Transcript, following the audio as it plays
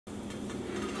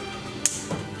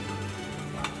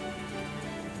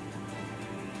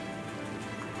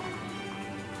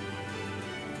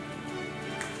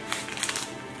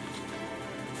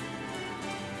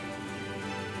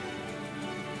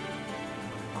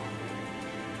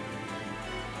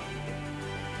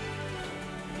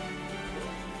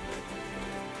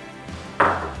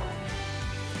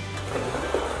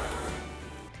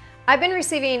I've been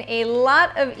receiving a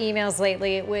lot of emails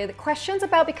lately with questions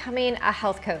about becoming a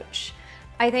health coach.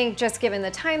 I think just given the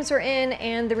times we're in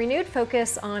and the renewed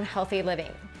focus on healthy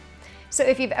living. So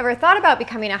if you've ever thought about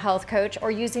becoming a health coach or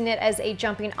using it as a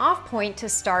jumping off point to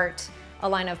start a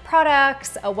line of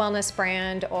products, a wellness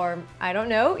brand, or I don't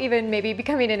know, even maybe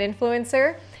becoming an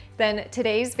influencer, then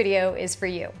today's video is for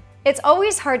you. It's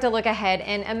always hard to look ahead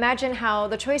and imagine how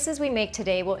the choices we make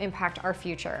today will impact our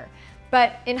future.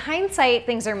 But in hindsight,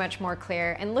 things are much more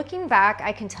clear. And looking back,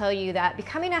 I can tell you that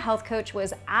becoming a health coach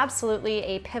was absolutely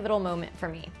a pivotal moment for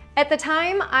me. At the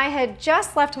time, I had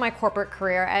just left my corporate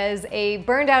career as a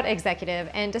burned out executive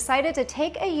and decided to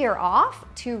take a year off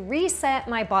to reset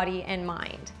my body and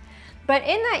mind. But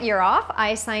in that year off,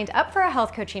 I signed up for a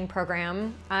health coaching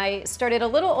program. I started a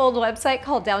little old website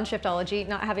called Downshiftology,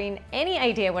 not having any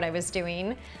idea what I was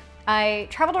doing. I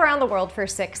traveled around the world for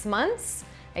 6 months.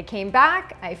 I came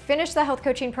back, I finished the health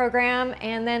coaching program,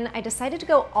 and then I decided to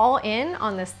go all in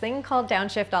on this thing called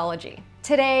Downshiftology.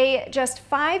 Today, just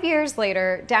 5 years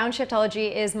later,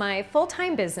 Downshiftology is my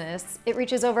full-time business. It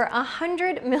reaches over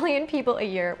 100 million people a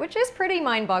year, which is pretty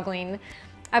mind-boggling.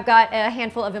 I've got a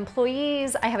handful of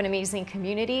employees, I have an amazing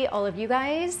community, all of you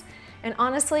guys, and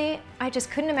honestly, I just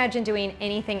couldn't imagine doing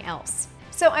anything else.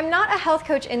 So I'm not a health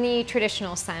coach in the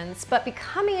traditional sense, but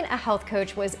becoming a health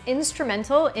coach was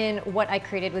instrumental in what I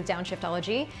created with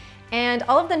Downshiftology, and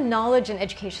all of the knowledge and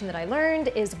education that I learned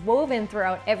is woven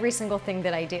throughout every single thing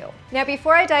that I do. Now,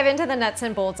 before I dive into the nuts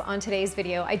and bolts on today's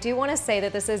video, I do want to say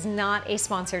that this is not a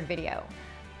sponsored video.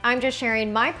 I'm just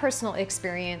sharing my personal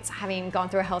experience having gone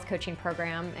through a health coaching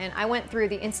program, and I went through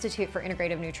the Institute for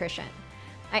Integrative Nutrition.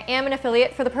 I am an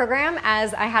affiliate for the program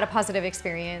as I had a positive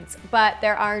experience, but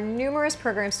there are numerous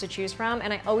programs to choose from,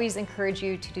 and I always encourage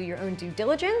you to do your own due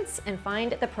diligence and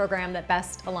find the program that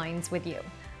best aligns with you.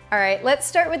 All right, let's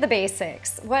start with the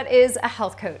basics. What is a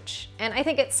health coach? And I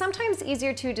think it's sometimes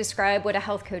easier to describe what a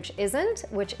health coach isn't,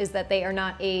 which is that they are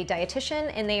not a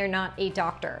dietitian and they are not a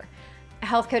doctor. A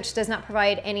health coach does not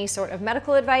provide any sort of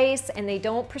medical advice, and they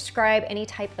don't prescribe any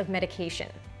type of medication.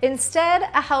 Instead,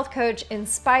 a health coach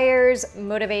inspires,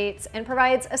 motivates, and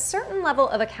provides a certain level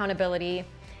of accountability,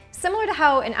 similar to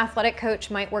how an athletic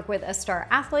coach might work with a star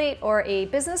athlete or a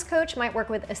business coach might work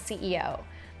with a CEO.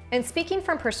 And speaking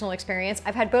from personal experience,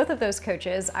 I've had both of those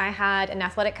coaches. I had an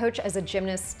athletic coach as a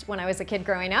gymnast when I was a kid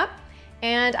growing up,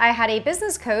 and I had a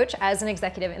business coach as an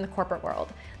executive in the corporate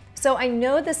world. So I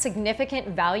know the significant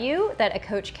value that a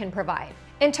coach can provide.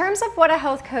 In terms of what a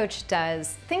health coach does,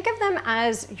 think of them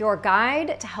as your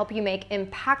guide to help you make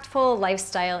impactful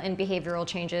lifestyle and behavioral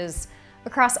changes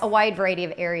across a wide variety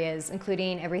of areas,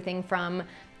 including everything from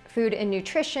food and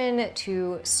nutrition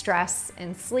to stress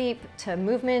and sleep to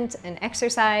movement and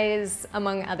exercise,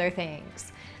 among other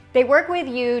things. They work with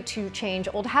you to change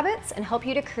old habits and help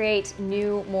you to create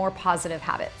new, more positive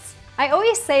habits. I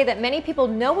always say that many people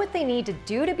know what they need to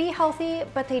do to be healthy,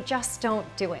 but they just don't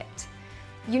do it.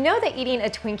 You know that eating a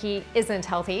Twinkie isn't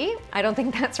healthy. I don't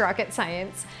think that's rocket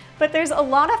science, but there's a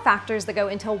lot of factors that go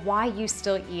into why you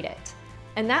still eat it.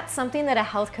 And that's something that a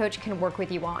health coach can work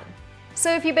with you on.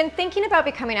 So if you've been thinking about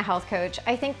becoming a health coach,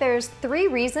 I think there's 3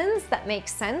 reasons that make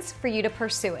sense for you to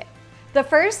pursue it. The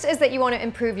first is that you want to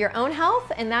improve your own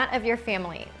health and that of your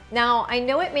family. Now, I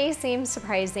know it may seem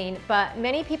surprising, but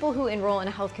many people who enroll in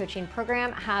a health coaching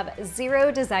program have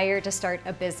zero desire to start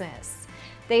a business.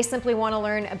 They simply want to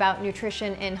learn about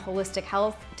nutrition and holistic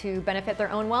health to benefit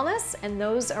their own wellness and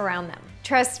those around them.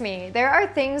 Trust me, there are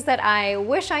things that I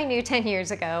wish I knew 10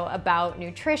 years ago about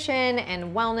nutrition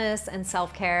and wellness and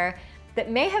self-care that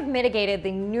may have mitigated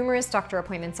the numerous doctor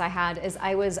appointments I had as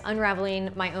I was unraveling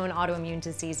my own autoimmune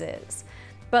diseases.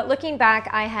 But looking back,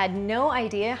 I had no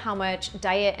idea how much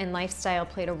diet and lifestyle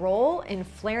played a role in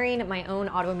flaring my own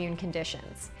autoimmune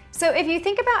conditions. So if you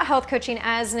think about health coaching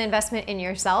as an investment in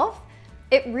yourself,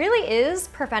 it really is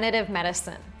preventative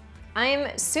medicine.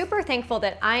 I'm super thankful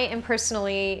that I am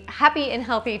personally happy and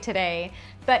healthy today,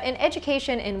 but an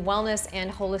education in wellness and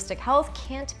holistic health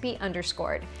can't be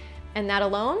underscored. And that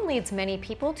alone leads many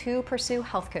people to pursue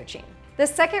health coaching. The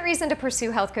second reason to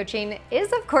pursue health coaching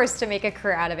is, of course, to make a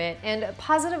career out of it and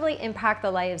positively impact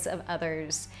the lives of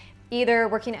others, either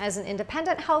working as an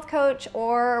independent health coach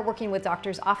or working with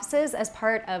doctors' offices as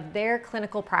part of their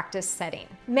clinical practice setting.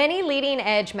 Many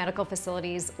leading-edge medical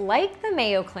facilities, like the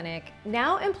Mayo Clinic,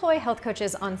 now employ health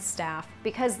coaches on staff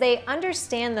because they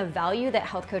understand the value that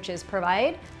health coaches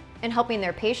provide in helping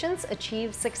their patients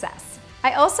achieve success.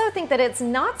 I also think that it's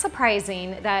not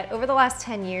surprising that over the last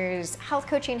 10 years, health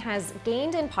coaching has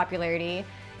gained in popularity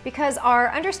because our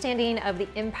understanding of the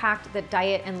impact that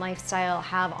diet and lifestyle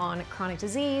have on chronic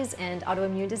disease and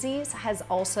autoimmune disease has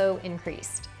also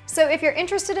increased. So if you're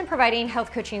interested in providing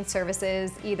health coaching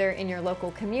services, either in your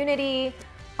local community,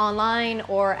 online,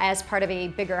 or as part of a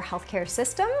bigger healthcare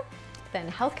system, then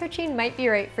health coaching might be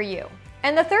right for you.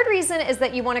 And the third reason is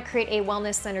that you want to create a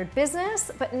wellness-centered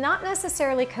business, but not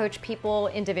necessarily coach people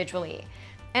individually.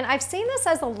 And I've seen this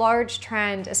as a large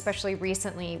trend, especially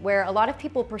recently, where a lot of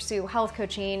people pursue health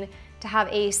coaching to have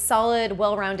a solid,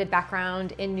 well-rounded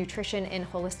background in nutrition and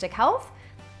holistic health,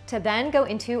 to then go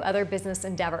into other business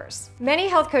endeavors. Many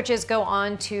health coaches go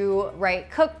on to write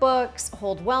cookbooks,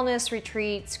 hold wellness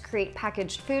retreats, create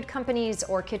packaged food companies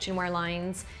or kitchenware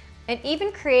lines, and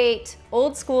even create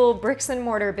old school bricks and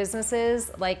mortar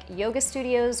businesses like yoga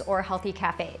studios or healthy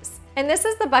cafes. And this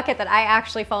is the bucket that I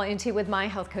actually fall into with my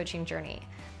health coaching journey.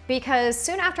 Because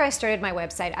soon after I started my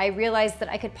website, I realized that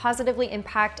I could positively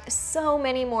impact so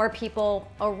many more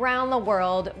people around the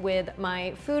world with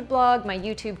my food blog, my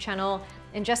YouTube channel,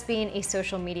 and just being a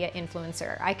social media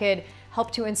influencer. I could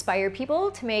help to inspire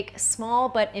people to make small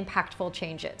but impactful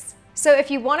changes. So if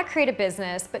you want to create a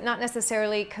business, but not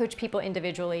necessarily coach people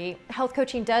individually, health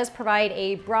coaching does provide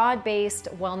a broad-based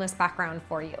wellness background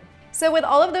for you. So with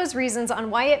all of those reasons on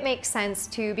why it makes sense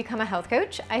to become a health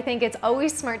coach, I think it's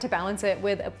always smart to balance it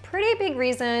with a pretty big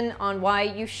reason on why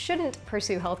you shouldn't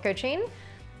pursue health coaching.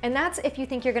 And that's if you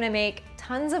think you're gonna make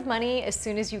tons of money as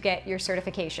soon as you get your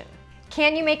certification.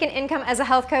 Can you make an income as a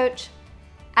health coach?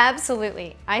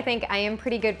 Absolutely. I think I am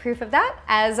pretty good proof of that,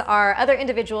 as are other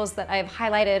individuals that I've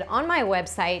highlighted on my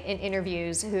website in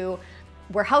interviews who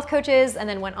were health coaches and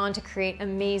then went on to create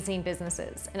amazing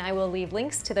businesses. And I will leave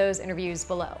links to those interviews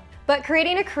below. But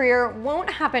creating a career won't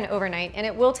happen overnight, and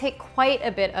it will take quite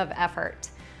a bit of effort.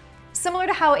 Similar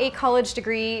to how a college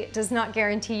degree does not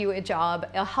guarantee you a job,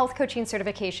 a health coaching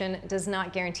certification does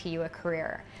not guarantee you a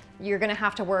career. You're gonna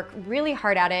have to work really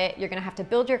hard at it. You're gonna have to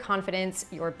build your confidence,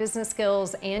 your business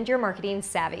skills, and your marketing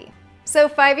savvy. So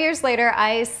 5 years later,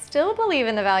 I still believe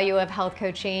in the value of health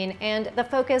coaching and the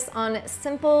focus on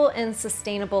simple and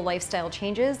sustainable lifestyle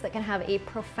changes that can have a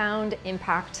profound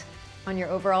impact on your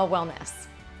overall wellness.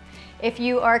 If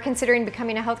you are considering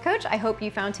becoming a health coach, I hope you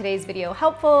found today's video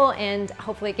helpful and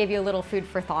hopefully it gave you a little food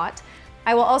for thought.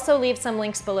 I will also leave some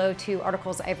links below to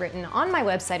articles I've written on my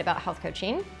website about health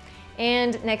coaching.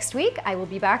 And next week, I will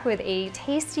be back with a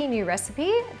tasty new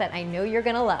recipe that I know you're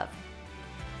gonna love.